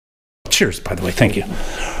cheers, by the way. Thank you.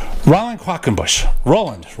 Roland Qualkinbush.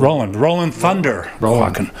 Roland Thunder.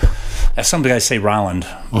 Roland. As some guys say Roland,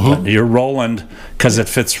 but you're Roland because it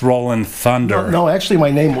fits Roland Thunder. No, actually,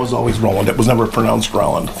 my name was always Roland. It was never pronounced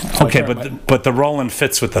Roland. Okay, but the Roland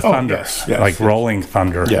fits with the thunder, yes, like rolling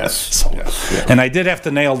thunder. Yes, So, yes. And I did have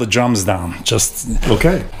to nail the drums down. Just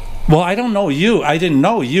Okay. well, I don't know you. I didn't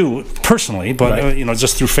know you personally, but Right.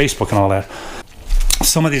 just through Facebook and all that.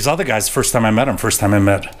 Some of these other guys, first time I met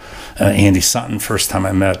Andy Sutton, first time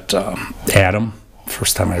I met Adam,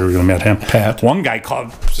 first time I really met him. Pat. One guy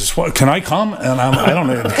called, just, can I come? And I don't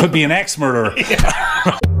know, it could be an axe murderer.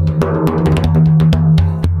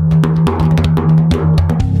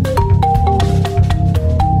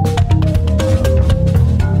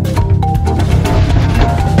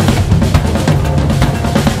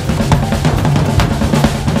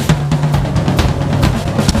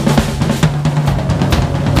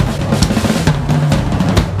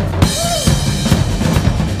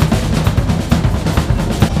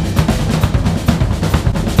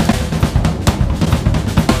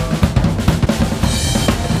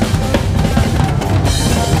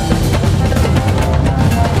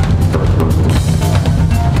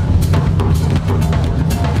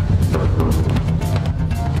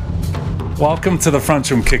 Welcome to the front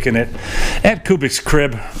room, kicking it at Kubic's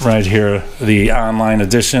crib, right here, the online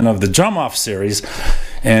edition of the Drum Off series.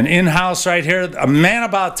 And in-house right here, a man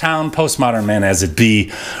about town, postmodern man as it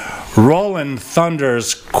be, Roland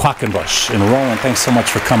Thunder's Qualkinbush. And Roland, thanks so much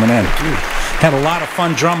for coming in. Had a lot of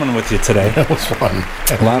fun drumming with you today. That was fun.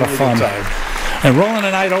 A lot of fun. And Roland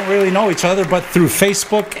and I don't really know each other, but through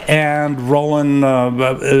Facebook. And Roland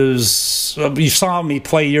you saw me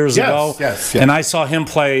play years ago. Yes. And I saw him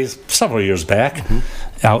play several years back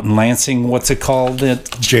out in Lansing. What's it called?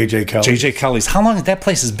 JJ Kelly. JJ Kelly's. How long? That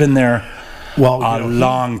place has been there a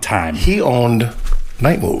long time. He owned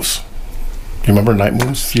Night Moves. Do you remember Night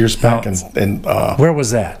Moves years back? And where was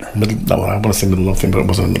that? I want to say Midlothian, but it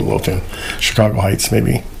wasn't Midlothian. Chicago Heights,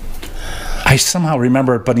 maybe. I somehow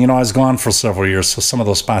remember it, but I was gone for several years, so some of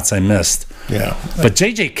those spots I missed. Yeah. But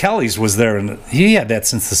JJ Kelly's was there, and he had that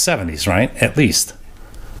since the 70s, right? At least.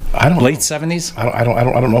 I don't late know. 70s. I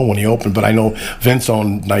don't know when he opened, but I know Vince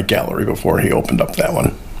owned Night Gallery before he opened up that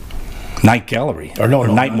one. Night Gallery or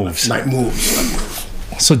Night Moves. Night Moves.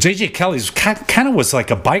 So JJ Kelly's kind of was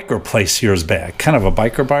like a biker place years back, kind of a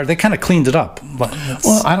biker bar. They kind of cleaned it up. Well,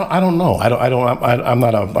 I don't know. I'm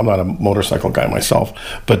not a motorcycle guy myself,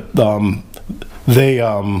 but I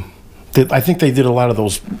think they did a lot of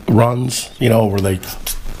those runs, where they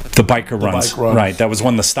the biker runs. Right? That was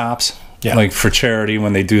one of the stops. Yeah. Like for charity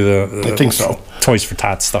when they do the I think so. Toys for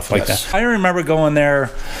Tots, stuff like that. I remember going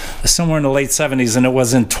there somewhere in the late 70s, and it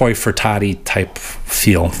wasn't Toy for Toddy type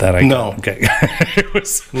feel that I No. Okay. It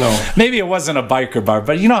was No. Maybe it wasn't a biker bar,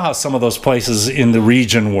 but you know how some of those places in the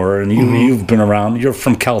region were, and you've been around. You're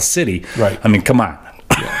from Cal City. Right. I mean, come on.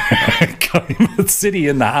 The city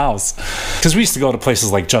in the house, because we used to go to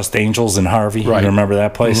places like Just Angels in Harvey. Right. You remember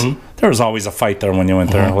that place? There was always a fight there when you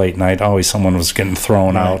went there late night. Always someone was getting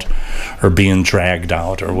thrown out or being dragged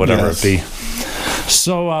out or whatever it be.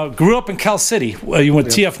 So grew up in Cal City. You went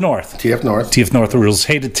TF North. TF North. TF North rules.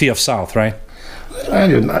 Hated TF South, right? I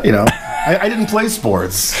didn't. I didn't play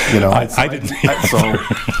sports. I didn't.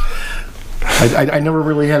 I never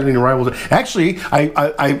really had any rivals. Actually,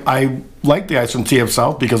 I liked the guys from TF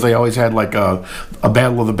South because they always had like a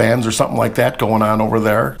battle of the bands or something like that going on over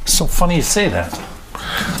there. So funny you say that.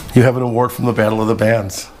 You have an award from the Battle of the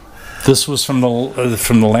Bands. This was from the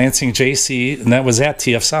Lansing JC, and that was at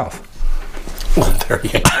TF South. Well, there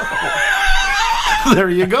you go. There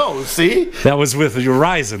you go. See? That was with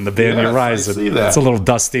Horizon, the band Horizon. I see that. It's a little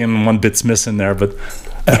dusty and one bit's missing there, but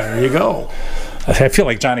there you go. I feel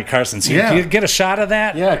like Johnny Carson. So can you get a shot of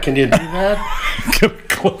that? Yeah, can you do that?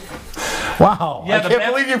 Wow. Yeah, I can't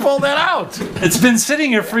believe you pulled that out. It's been sitting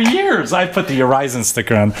here for years. I put the Horizon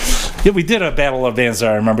sticker on. Yeah, we did a Battle of Bands,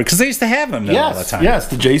 I remember, because they used to have them all the time. Yes,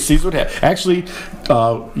 the JCs would have. Actually,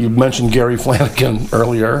 you mentioned Gary Flanagan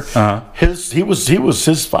earlier. His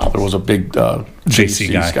father was a big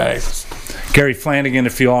JC guy. Gary Flanagan,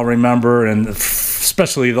 if you all remember, and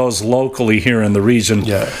especially those locally here in the region,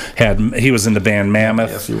 he was in the band Mammoth.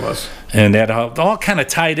 Yes, he was. And that all kind of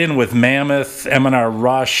tied in with Mammoth, M&R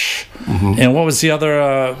Rush, and what was the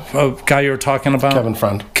other guy you were talking about? Kevin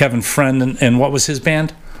Friend. Kevin Friend, and what was his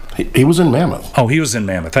band? He was in Mammoth. Oh, he was in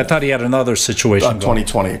Mammoth. I thought he had another situation.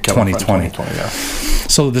 2020. 2020. Yeah.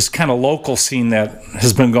 So this kind of local scene that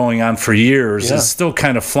has been going on for years is still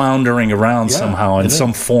kind of floundering around somehow in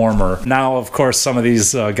some form. Or now, of course, some of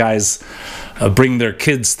these guys bring their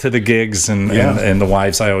kids to the gigs and the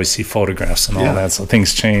wives. I always see photographs and all that. So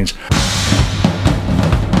things change.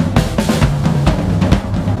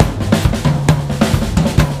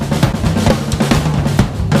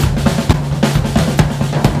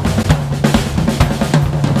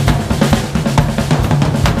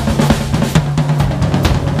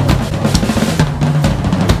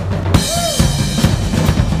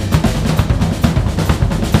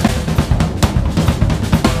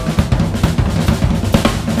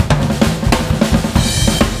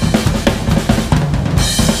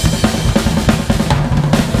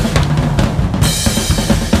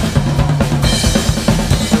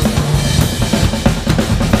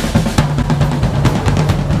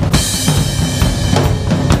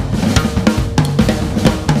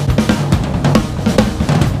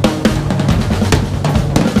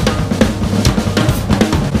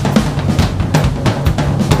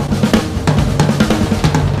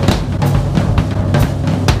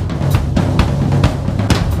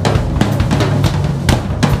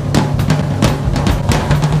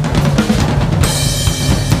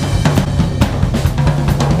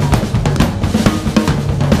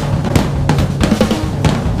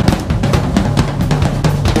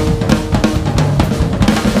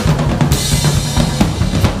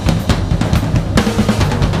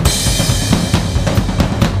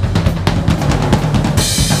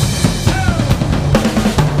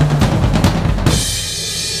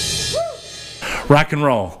 Rock and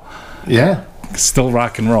roll. Yeah. Still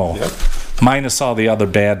rock and roll. Yep. Minus all the other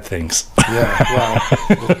bad things. Yeah,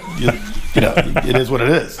 well, it is what it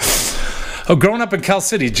is. Oh, growing up in Cal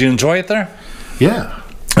City, did you enjoy it there? Yeah.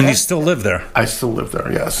 And you still live there? I still live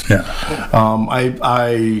there, yes. Yeah.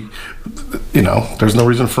 There's no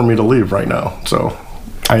reason for me to leave right now, so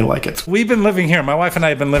I like it. We've been living here. My wife and I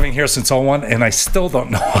have been living here since '01, and I still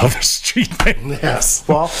don't know all the street names. Yes.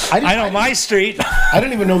 Well, I know my street. I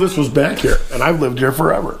didn't even know this was back here, and I've lived here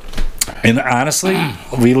forever. And honestly,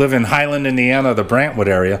 we live in Highland, Indiana, the Brantwood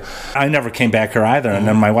area. I never came back here either. And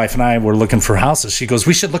then my wife and I were looking for houses. She goes,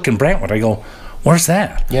 "We should look in Brantwood." I go, "Where's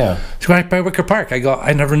that?" Yeah. She's right by Wicker Park. I go,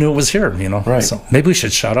 "I never knew it was here," you know. Right. So maybe we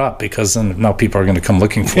should shut up because then now people are going to come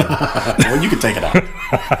looking for it. Well, you can take it out.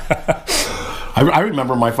 I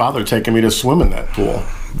remember my father taking me to swim in that pool,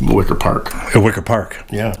 Wicker Park. At Wicker Park.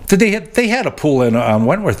 Yeah. Did they had a pool in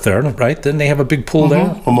Wentworth there, right? Didn't they have a big pool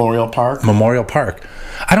there? Memorial Park. Memorial Park.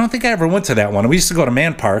 I don't think I ever went to that one. We used to go to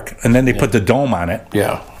Man Park, and then they put the dome on it.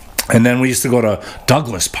 Yeah. And then we used to go to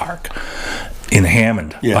Douglas Park in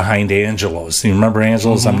Hammond, behind Angelo's. You remember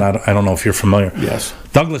Angelo's? I don't know if you're familiar. Yes.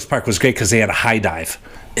 Douglas Park was great because they had a high dive,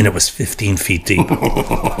 and it was 15 feet deep.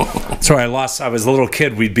 So I was a little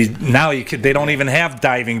kid. They don't even have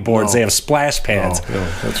diving boards. They have splash pads. Oh,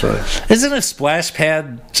 yeah, that's right. Isn't a splash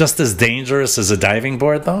pad just as dangerous as a diving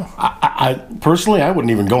board, though? I personally, I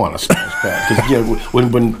wouldn't even go on a splash pad because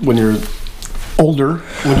when you're older,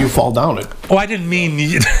 when you fall down it. Oh, I didn't mean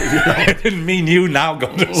you. I didn't mean you now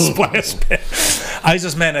going to a splash pad. I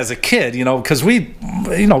just meant as a kid, because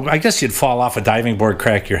I guess you'd fall off a diving board,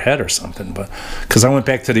 crack your head or something. But because I went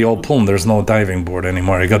back to the old pool and there's no diving board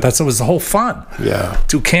anymore. I go, it was the whole fun. Yeah.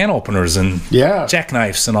 2 can openers and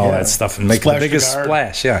jackknifes and all that stuff and make the biggest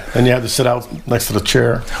splash. Yeah. And you had to sit out next to the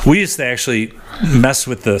chair. We used to actually mess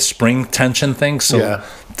with the spring tension thing. So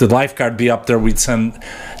the lifeguard be up there. We'd send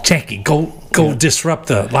Jackie, go disrupt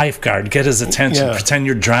the lifeguard, get his attention, pretend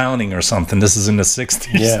you're drowning or something. This is in the 60s.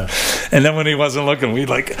 Yeah. And then when he wasn't looking, we'd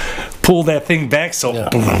pull that thing back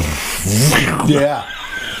Yeah.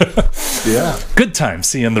 Good time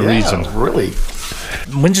seeing the region. Really.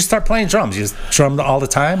 When did you start playing drums? You drummed all the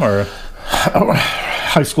time or?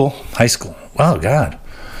 High school. High school. Oh, God.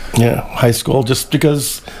 Yeah, high school, just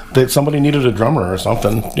because somebody needed a drummer or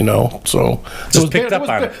something, So just picked up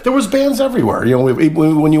on it. There was bands everywhere,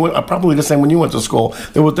 When you went, probably the same when you went to school.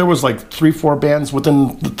 There was like 3-4 bands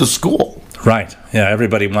within the school. Right. Yeah.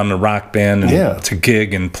 Everybody wanted a rock band and to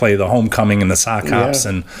gig and play the homecoming and the sock hops.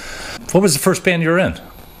 And what was the first band you were in?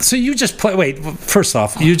 So you just play. Wait. First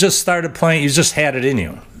off, you just started playing. You just had it in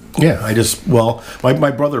you. Yeah,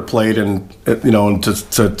 my brother played, and and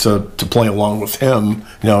to play along with him,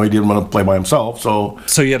 he didn't want to play by himself, so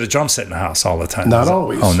you had a drum set in the house all the time? Not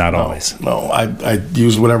always. Oh, not always. No, I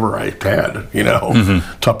used whatever I had,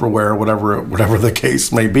 Tupperware, whatever the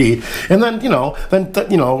case may be, and then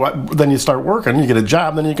then you start working, you get a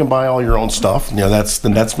job, then you can buy all your own stuff.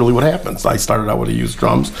 That's really what happens. I started out with a used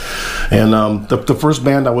drums, and the first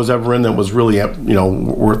band I was ever in that was really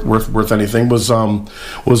worth anything was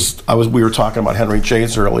we were talking about Henry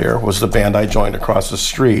J's earlier, was the band I joined across the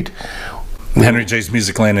street. Henry J's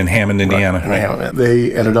Music Land in Hammond, Indiana. Right.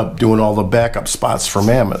 They ended up doing all the backup spots for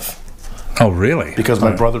Mammoth. Oh, really? Because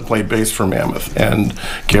my brother played bass for Mammoth, and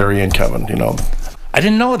Gary and Kevin, I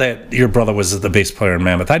didn't know that your brother was the bass player in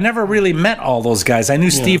Mammoth. I never really met all those guys. I knew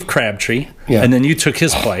Steve Crabtree, and then you took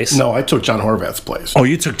his place. No, I took John Horvath's place. Oh,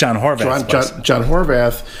 you took John Horvath's place. John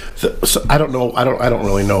Horvath. I don't know. I don't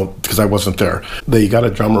really know because I wasn't there. They got a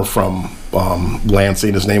drummer from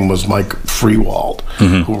Lansing. His name was Mike Freewald,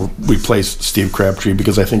 who replaced Steve Crabtree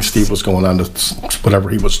because I think Steve was going on to whatever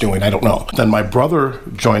he was doing. I don't know. Then my brother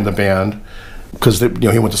joined the band, because he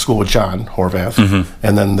went to school with John Horvath,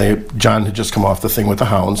 and then John had just come off the thing with the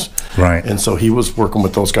Hounds, right? And so he was working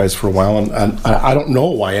with those guys for a while, and I don't know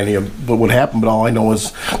why any of what would happen, but all I know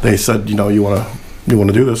is they said, you want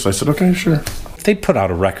to do this? I said, okay, sure. They put out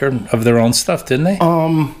a record of their own stuff, didn't they?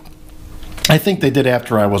 I think they did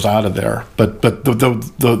after I was out of there, but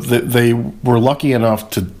they were lucky enough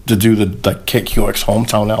to do the KQX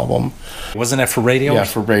Hometown album. Wasn't that for radio? Yeah,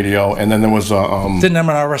 for radio. And then there was didn't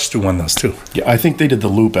MRS do one of those too? Yeah, I think they did the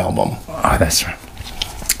Loop album. Oh, that's right.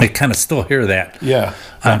 I kind of still hear that. Yeah,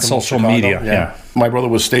 on social media. Yeah. My brother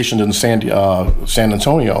was stationed in San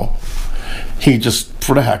Antonio. He just,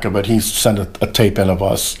 for the heck of it, he sent a tape in of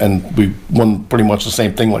us, and we won pretty much the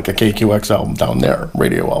same thing, like a KQX album down there,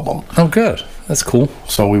 radio album. Oh, good. That's cool.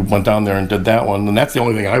 So we went down there and did that one, and that's the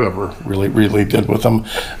only thing I've ever really did with them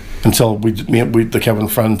until we the Kevin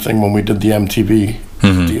Friend thing when we did the MTV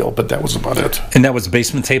deal, but that was about it. And that was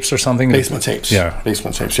basement tapes or something? Basement tapes. Yeah.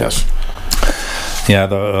 Basement tapes, yes. Yeah,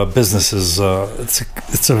 the business is,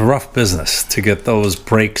 it's a rough business to get those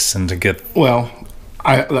breaks and to get... Well...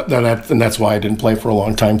 and that's why I didn't play for a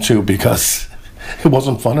long time too, because it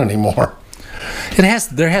wasn't fun anymore.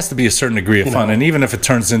 There has to be a certain degree of fun, and even if it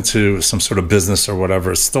turns into some sort of business or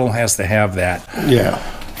whatever, it still has to have that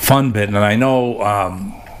fun bit. And I know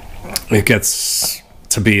it gets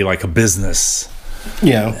to be like a business,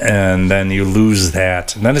 and then you lose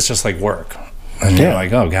that, and then it's just like work, and you're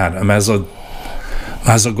like, oh God, I might as well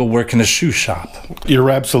go work in a shoe shop. You're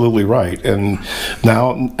absolutely right. And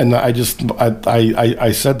now, I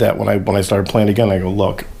said that when I started playing again. I go,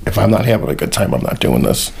 look, if I'm not having a good time, I'm not doing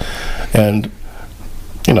this. And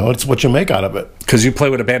it's what you make out of it. Because you play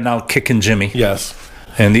with a band now, Kickin Jimmy. Yes.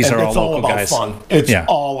 And these are all local guys. It's all about fun. It's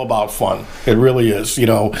all about fun. It really is. When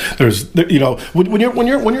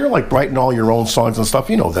you're like writing all your own songs and stuff,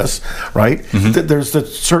 this, right? There's the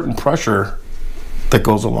certain pressure that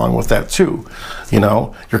goes along with that too.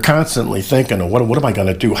 You're constantly thinking, what am I going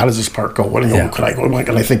to do? How does this part go? What am I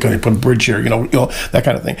going to think? Can I put a bridge here? That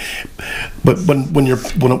kind of thing. But when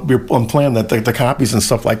I'm playing the copies and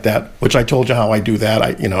stuff like that, which I told you how I do that,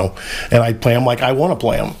 and I play them like I want to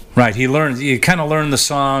play them. Right. You kind of learn the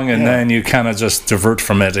song, and then you kind of just divert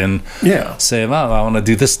from it and say, well, I want to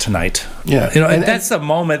do this tonight. Yeah. And that's the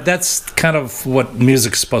moment. That's kind of what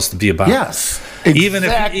music's supposed to be about. Yes.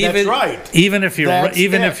 Exactly. That's right. Even if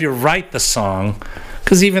you write the song,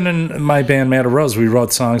 because even in my band Matter Rose, we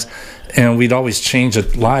wrote songs, and we'd always change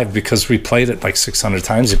it live because we played it like 600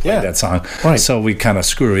 times. You played that song, right? So we kind of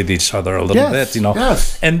screw with each other a little bit,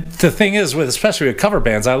 Yes. And the thing is, especially with cover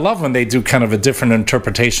bands, I love when they do kind of a different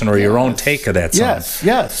interpretation or your own take of that song.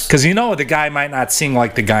 Yes. Because the guy might not sing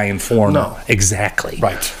like the guy in Foreigner. No. Exactly.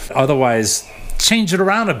 Right. Otherwise, change it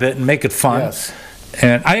around a bit and make it fun. Yes.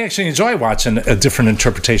 And I actually enjoy watching a different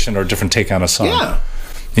interpretation or a different take on a song. Yeah,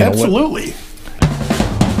 absolutely.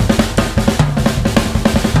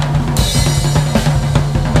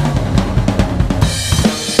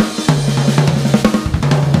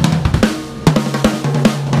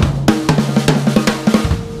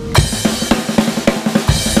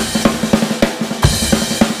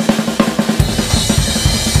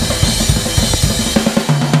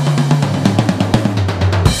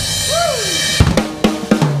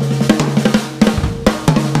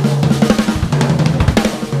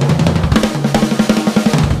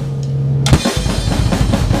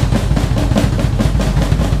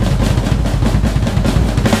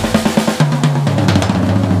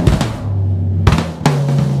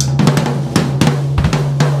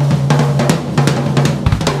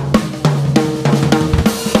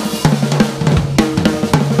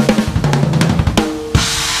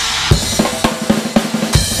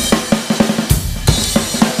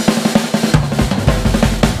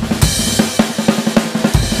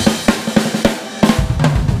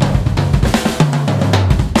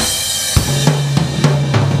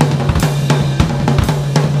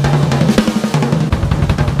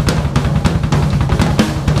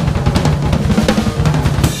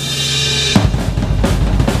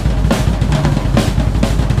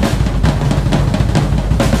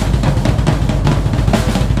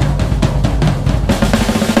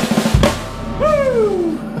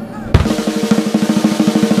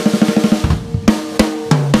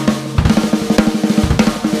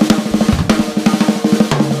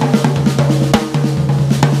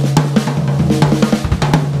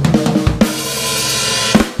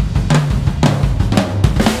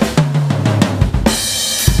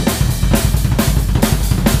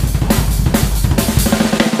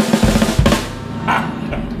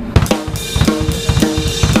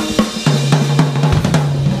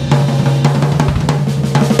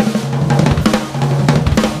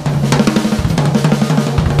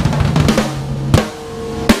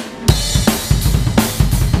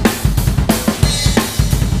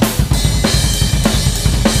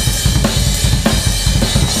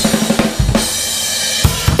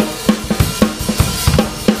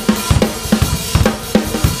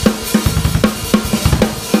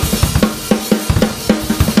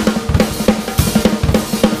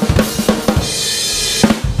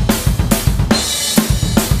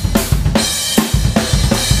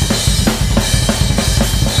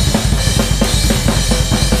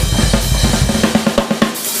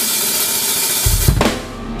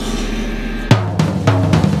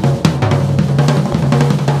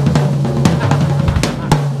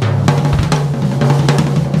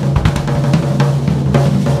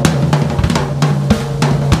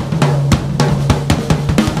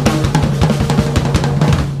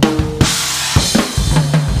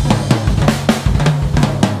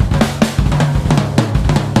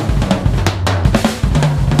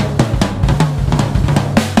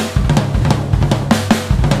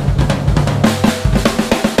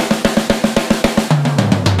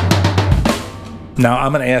 Now,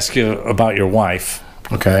 I'm going to ask you about your wife.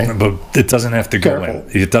 Okay. But it doesn't have to go Careful.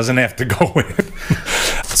 in. It doesn't have to go in.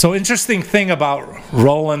 So, interesting thing about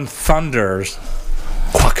Roland Thunder's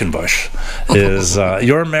Qualkinbush is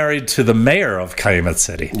you're married to the mayor of Calumet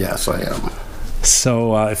City. Yes, I am.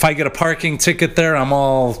 So, if I get a parking ticket there, I'm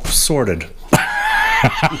all sorted.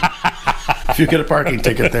 If you get a parking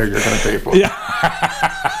ticket there, you're going to pay for it. Yeah.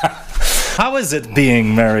 How is it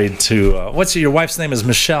being married to, your wife's name is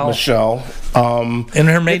Michelle? Michelle. And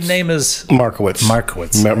her maiden name is? Markowitz.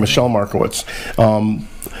 Michelle Markowitz.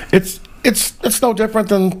 It's no different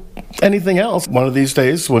than anything else. One of these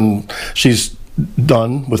days when she's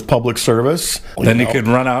done with public service, then you could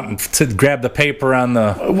run out and grab the paper on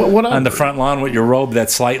the front lawn with your robe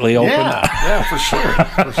that's slightly open. Yeah,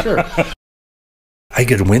 for sure. I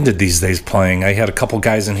get winded these days playing. I had a couple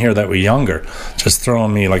guys in here that were younger, just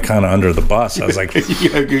throwing me like kind of under the bus. I was like,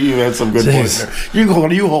 you had some good points there. You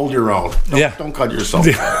hold your own. Don't cut yourself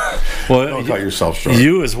short. Well, don't cut yourself short.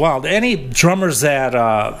 You as well. Any drummers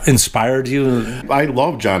that inspired you? I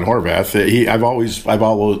love John Horvath. I've always,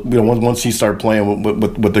 once he started playing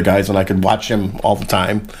with the guys, and I could watch him all the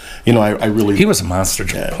time. I really. He was a monster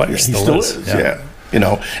drum player. He still is. Yeah.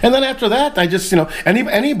 And then after that, I just,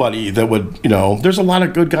 anybody that would, there's a lot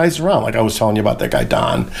of good guys around. Like I was telling you about that guy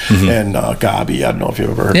Don and Gabi. I don't know if you've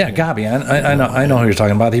ever heard. Yeah, Gabi. I know who you're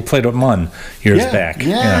talking about. He played with Munn years back.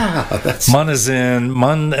 Yeah.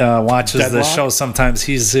 Munn watches the show sometimes.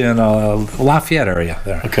 He's in Lafayette area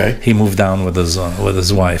there. Okay. He moved down with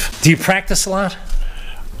his wife. Do you practice a lot?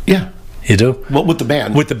 Yeah. You do? Well, with the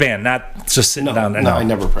band. With the band, not just sitting down there. No, I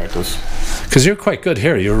never practice. Because you're quite good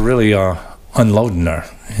here. You're really unloading her,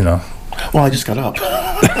 Well, I just got up.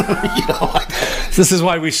 This is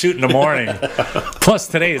why we shoot in the morning. Plus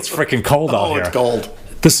today it's freaking cold out here. Oh, it's cold.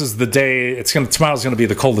 This is the day. Tomorrow's going to be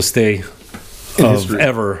the coldest day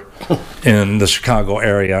ever in the Chicago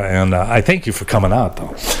area, and I thank you for coming out,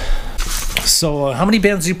 though. So, how many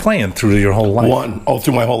bands are you playing through your whole life? One. Oh,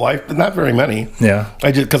 through my whole life, but not very many. Yeah.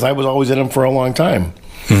 Because I was always in them for a long time.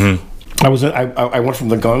 Mm-hmm. I went from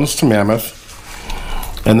the Guns to Mammoth.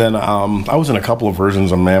 And then I was in a couple of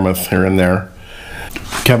versions of Mammoth here and there.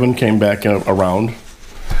 Kevin came back around.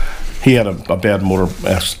 He had a bad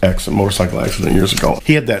motorcycle accident years ago.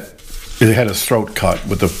 He had his throat cut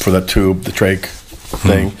for the tube, the trach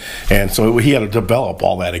thing, and so he had to develop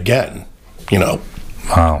all that again.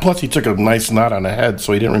 Wow. Plus, he took a nice knot on the head,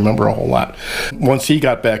 so he didn't remember a whole lot. Once he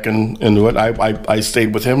got back into it, I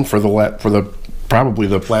stayed with him for probably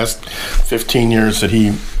the last 15 years that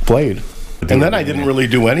he played. And then I didn't really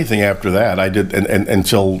do anything after that. I did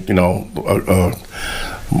until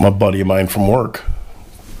my buddy of mine from work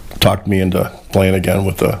talked me into playing again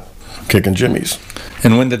with the Kickin' Jimmies.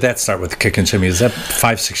 And when did that start with the Kickin' Jimmies? Is that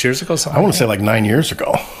 5-6 years ago? I want to say like 9 years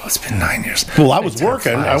ago. It's been 9 years. Well, I was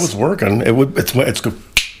working. It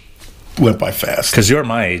went by fast. Because you're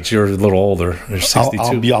my age. You're a little older. You're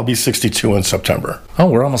 62. I'll be 62 in September. Oh,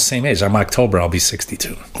 we're almost the same age. I'm October. I'll be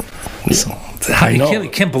 62. So, you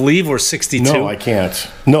can't believe we're 62. No, I can't.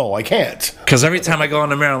 Because every time I go in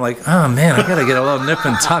the mirror, I'm like, oh man, I gotta get a little nip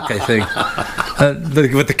and tuck. I think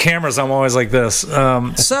with the cameras, I'm always like this.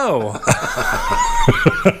 So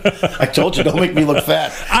I told you, don't make me look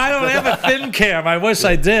fat. I don't have a thin cam. I wish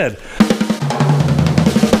I did.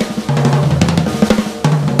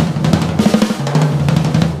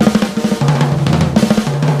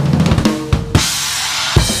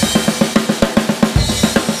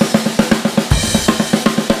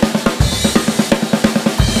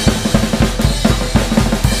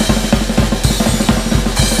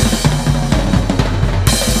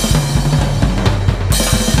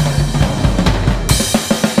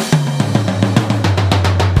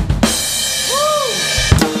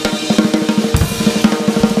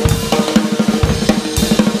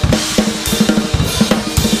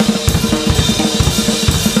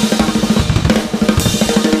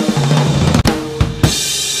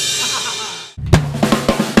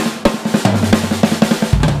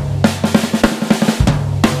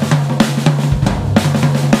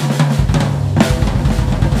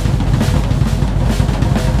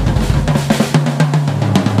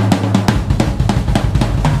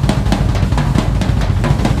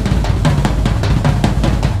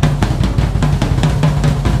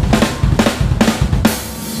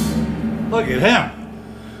 Look at him.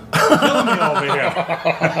 Killing me over here.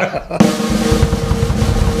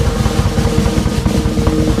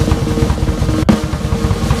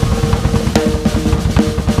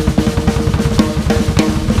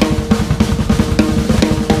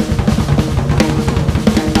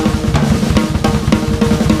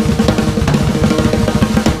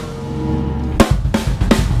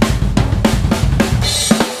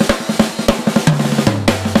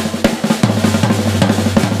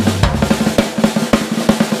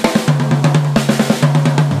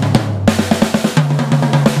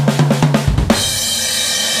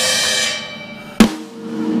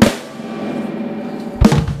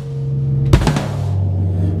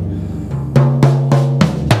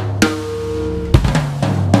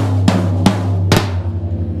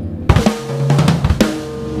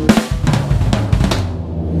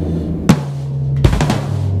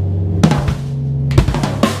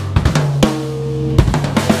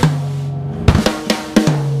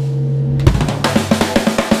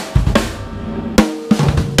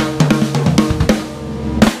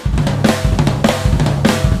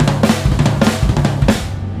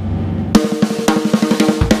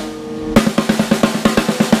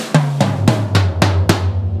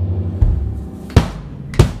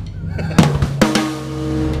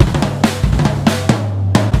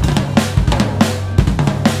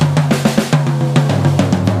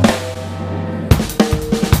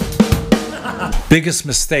 Biggest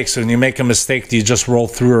mistakes. When you make a mistake, do you just roll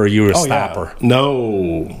through, or are you a stopper? Yeah.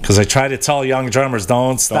 No. Because I try to tell young drummers,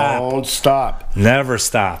 don't stop. Don't stop. Never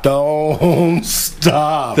stop. Don't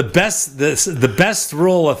stop. The best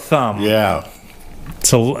rule of thumb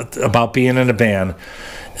about being in a band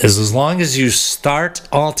is as long as you start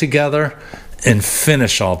all together and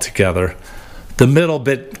finish all together. The middle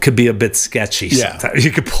bit could be a bit sketchy. Sometimes. You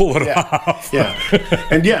could pull it off. Yeah.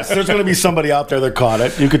 And yes, there's going to be somebody out there that caught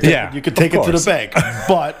it. You could take it to the bank.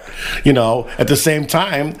 But, at the same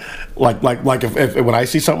time, like if when I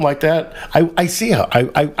see something like that, I see how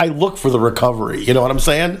I look for the recovery. You know what I'm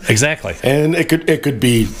saying? Exactly. And it could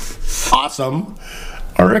be awesome,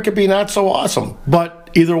 or it could be not so awesome. But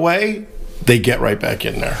either way, they get right back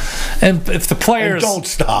in there. And if the players don't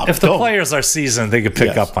stop, if the players are seasoned, they could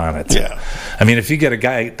pick up on it. Yeah. I mean, if you get a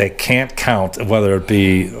guy that can't count, whether it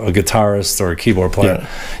be a guitarist or a keyboard player,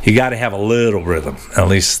 you got to have a little rhythm, at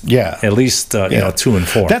least. Yeah. At least 2 and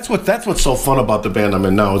 4. That's what's so fun about the band I'm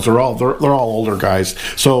in now is they're all older guys,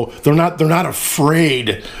 so they're not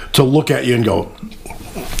afraid to look at you and go,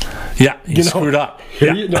 yeah, you screwed up.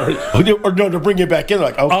 Or to bring you back in,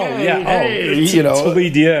 like, okay, to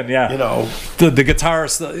lead you in, the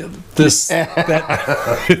guitarist,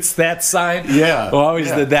 it's that sign. Yeah, always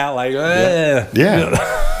did that, like, yeah,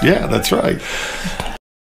 that's right.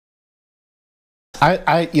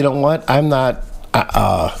 You know what? I'm not.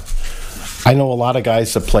 I know a lot of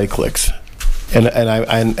guys that play clicks. And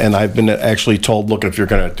I've been actually told, look, if you're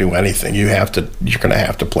going to do anything, you're going to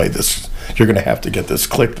have to play this. You're going to have to get this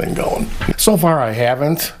click thing going. So far, I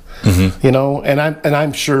haven't. And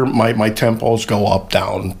I'm sure my tempos go up,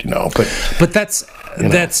 down. But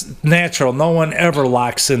that's natural. No one ever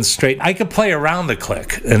locks in straight. I could play around the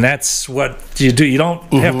click, and that's what you do. You don't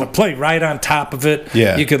have to play right on top of it.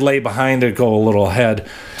 Yeah. You could lay behind it, go a little ahead.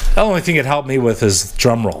 The only thing it helped me with is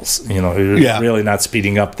drum rolls. You're really not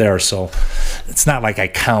speeding up there, so it's not like I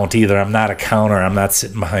count either. I'm not a counter. I'm not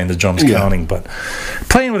sitting behind the drums counting. But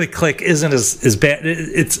playing with a click isn't as bad.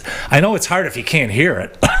 I know it's hard if you can't hear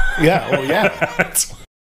it.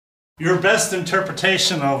 Your best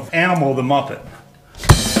interpretation of Animal the Muppet.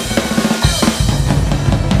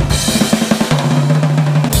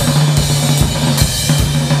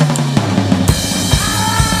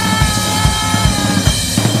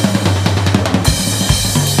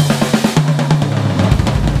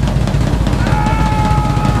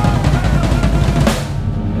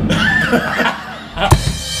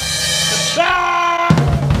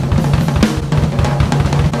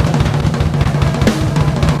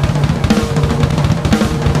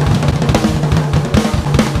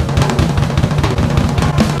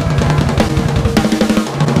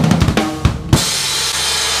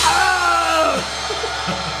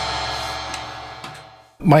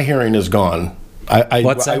 My hearing is gone.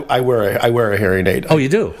 What's that? I wear a hearing aid. Oh, you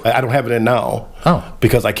do? I don't have it in now. Oh,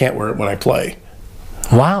 because I can't wear it when I play.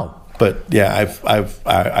 Wow. But yeah, I've.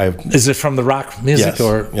 Is it from the rock music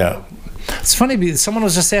or? Yeah. It's funny. Someone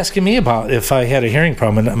was just asking me about if I had a hearing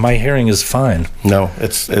problem, and my hearing is fine. No,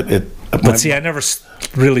 it's. But see, I never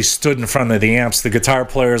really stood in front of the amps. The guitar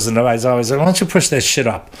players and the guys always said, "Why don't you push that shit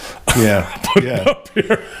up?" Yeah. Put it up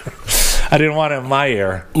here. I didn't want it in my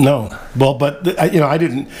ear. No. Well, but I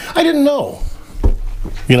didn't know.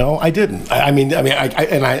 I didn't. I mean,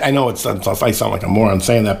 I know I sound like a moron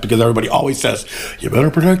saying that because everybody always says, "You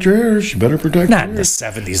better protect your ears. You better protect." Not your ears.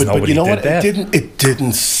 in the '70s. Nobody did what? that. It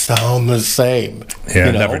didn't sound the same. Yeah,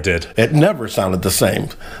 it never did. It never sounded the same.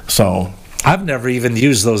 So I've never even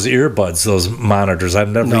used those earbuds, those monitors. I've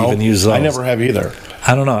never even used those. I never have either.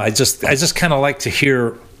 I don't know. I just kind of like to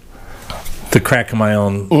hear the crack of my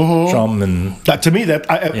own drum, and to me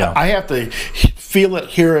I have to feel it,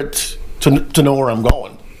 hear it to know where I'm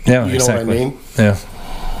going. Yeah, you know what I mean? Yeah,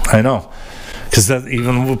 I know. Because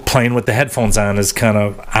even playing with the headphones on is kind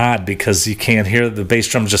of odd because you can't hear the bass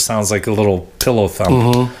drum. Just sounds like a little pillow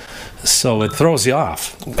thump, so it throws you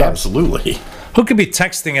off. Absolutely. Who could be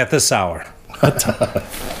texting at this hour?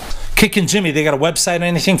 Kickin Jimmy, they got a website or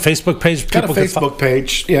anything? Facebook page? Got a Facebook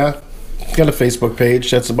page, yeah. Got a Facebook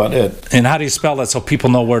page. That's about it. And how do you spell that so people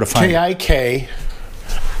know where to find it? KIK-N-JIMI.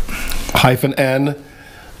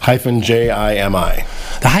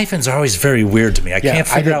 The hyphens are always very weird to me. I can't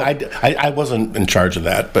figure out. I wasn't in charge of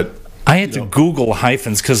that, but I had to Google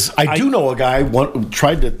hyphens because I do know a guy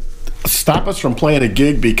tried to stop us from playing a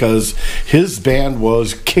gig because his band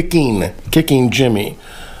was Kicking Jimmy.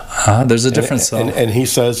 There's a difference, though. And he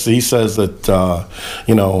says that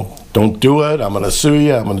don't do it. I'm going to sue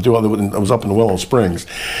you. I'm going to do it. I was up in Willow Springs,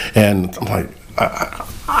 and I'm like,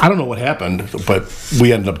 I don't know what happened, but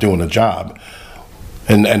we ended up doing a job.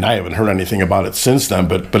 And I haven't heard anything about it since then,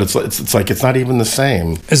 but it's like it's not even the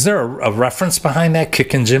same. Is there a reference behind that,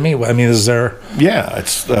 Kickin' Jimmy? I mean, is there? Yeah,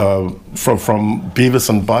 it's from Beavis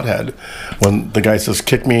and Butthead, when the guy says,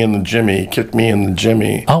 "Kick me in the Jimmy, kick me in the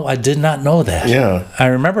Jimmy." Oh, I did not know that. Yeah, I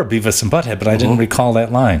remember Beavis and Butthead, but I didn't recall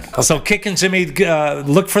that line. So Kickin' Jimmy,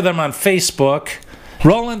 look for them on Facebook.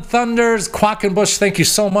 Roland Thunders, Qualkinbush, thank you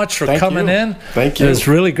so much for coming in. Thank you. It was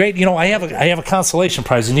really great. You know, I have a consolation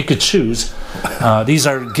prize, and you could choose. These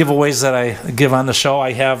are giveaways that I give on the show.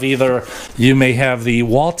 I have either, you may have the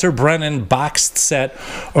Walter Brennan boxed set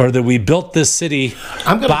or the We Built This City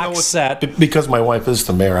box set. Because my wife is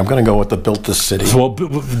the mayor, I'm going to go with the Built This City. Well,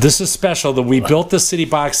 this is special. The We Built This City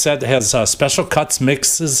box set has special cuts,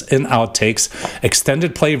 mixes, and outtakes.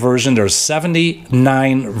 Extended play version. There's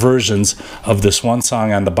 79 versions of this one song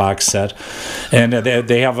on the box set, and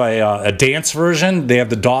they have a dance version. They have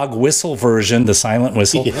the dog whistle version, the silent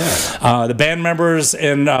whistle. Yeah. The band members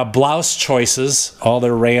in blouse choices, all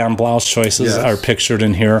their rayon blouse choices are pictured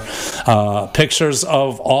in here. Pictures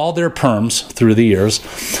of all their perms through the years.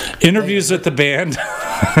 Interviews with the band.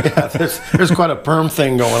 Yeah, there's quite a perm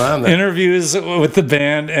thing going on there. Interviews with the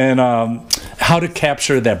band, and how to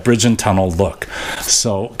capture that bridge and tunnel look.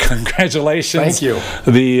 So congratulations. Thank you.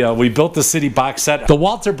 The We Built the City box set. The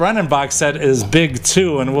Walter Brennan box set is big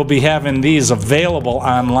too, and we'll be having these available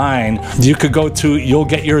online. You could go to You'll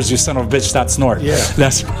Get Yours, You Son of a Bitch.snort. Yeah.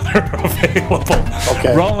 That's where they're available.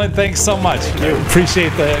 Okay. Roland, thanks so much. Thank you.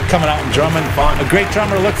 Appreciate the coming out and drumming. A great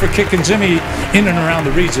drummer. Look for Kickin' Jimmy in and around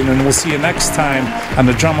the region, and we'll see you next time on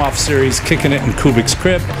the Drum Off series, Kicking It in Kubic's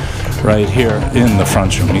crib, right here in the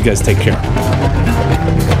front room. You guys take care.